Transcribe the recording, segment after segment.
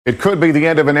It could be the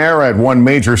end of an era at one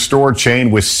major store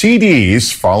chain with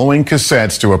CDs following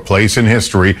cassettes to a place in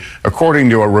history,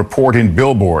 according to a report in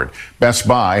Billboard. Best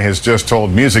Buy has just told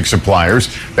music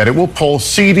suppliers that it will pull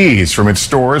CDs from its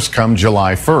stores come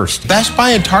July 1st. Best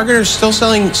Buy and Target are still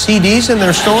selling CDs in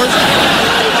their stores?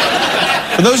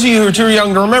 For those of you who are too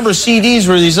young to remember, CDs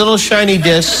were these little shiny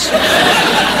discs,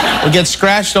 would get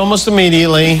scratched almost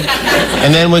immediately,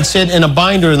 and then would sit in a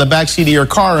binder in the backseat of your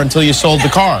car until you sold the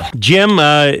car. Jim,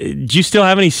 do you still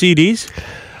have any CDs?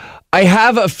 I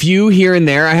have a few here and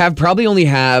there. I probably only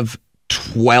have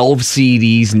 12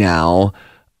 CDs now.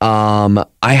 I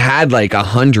had like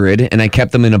 100, and I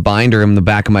kept them in a binder in the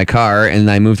back of my car,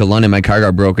 and I moved to London. My car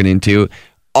got broken into.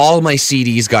 All my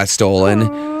CDs got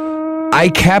stolen. I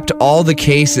kept all the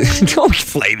cases. Don't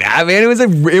play that, man.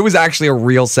 It was actually a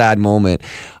real sad moment.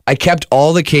 I kept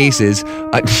all the cases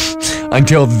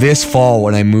until this fall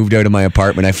when I moved out of my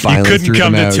apartment. I finally threw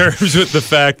them out. You couldn't come to terms with the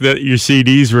fact that your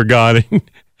CDs were gone.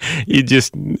 You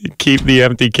just keep the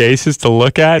empty cases to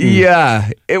look at.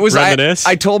 Yeah, it was. Reminisce.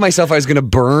 I told myself I was going to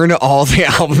burn all the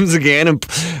albums again,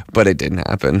 but it didn't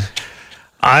happen.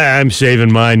 I'm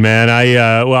saving mine, man.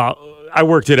 I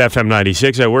worked at FM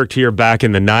 96. I worked here back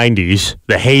in the 90s,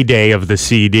 the heyday of the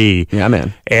CD. Yeah,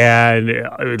 man.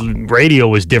 And radio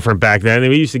was different back then.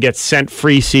 We used to get sent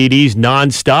free CDs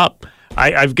nonstop.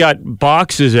 I've got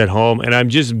boxes at home, and I'm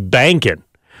just banking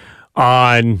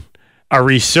on a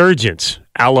resurgence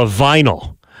a la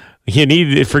vinyl.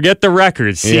 Forget the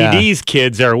records. Yeah. CDs,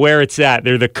 kids, are where it's at.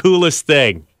 They're the coolest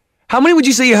thing. How many would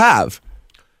you say you have?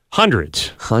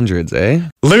 Hundreds. Hundreds, eh?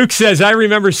 Luke says, I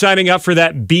remember signing up for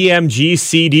that BMG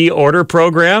CD order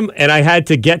program, and I had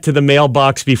to get to the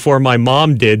mailbox before my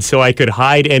mom did so I could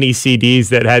hide any CDs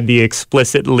that had the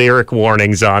explicit lyric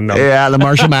warnings on them. Yeah, the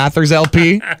Marshall Mathers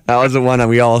LP. That was the one that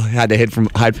we all had to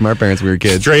hide from our parents when we were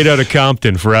kids. Straight out of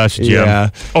Compton for us, Jim. Yeah.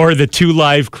 Or the Two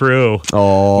Live Crew.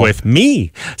 Oh. With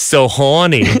me, so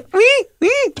horny.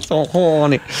 So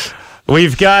horny.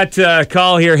 We've got a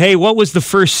call here. Hey, what was the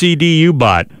first CD you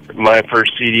bought? My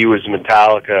first CD was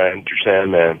Metallica, Enter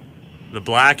Sandman. The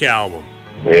Black Album.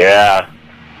 Yeah.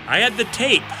 I had the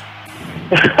tape.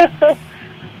 I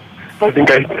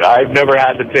think I've never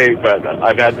had the tape, but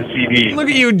I've had the CD. Look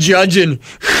at you judging.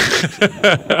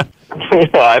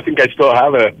 I think I still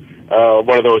have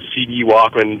one of those CD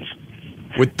Walkmans.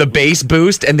 With the bass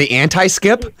boost and the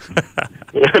anti-skip?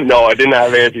 No, I didn't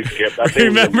have anti-skip.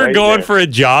 Remember going for a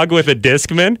jog with a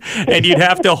Discman, and you'd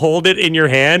have to hold it in your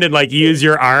hand and like use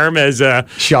your arm as a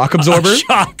shock absorber?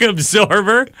 Shock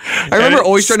absorber. I remember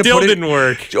always trying to put it. Still didn't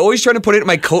work. Always trying to put it in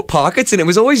my coat pockets, and it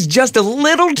was always just a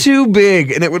little too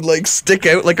big, and it would like stick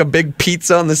out like a big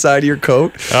pizza on the side of your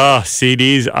coat. Oh,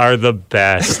 CDs are the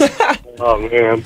best. Oh man.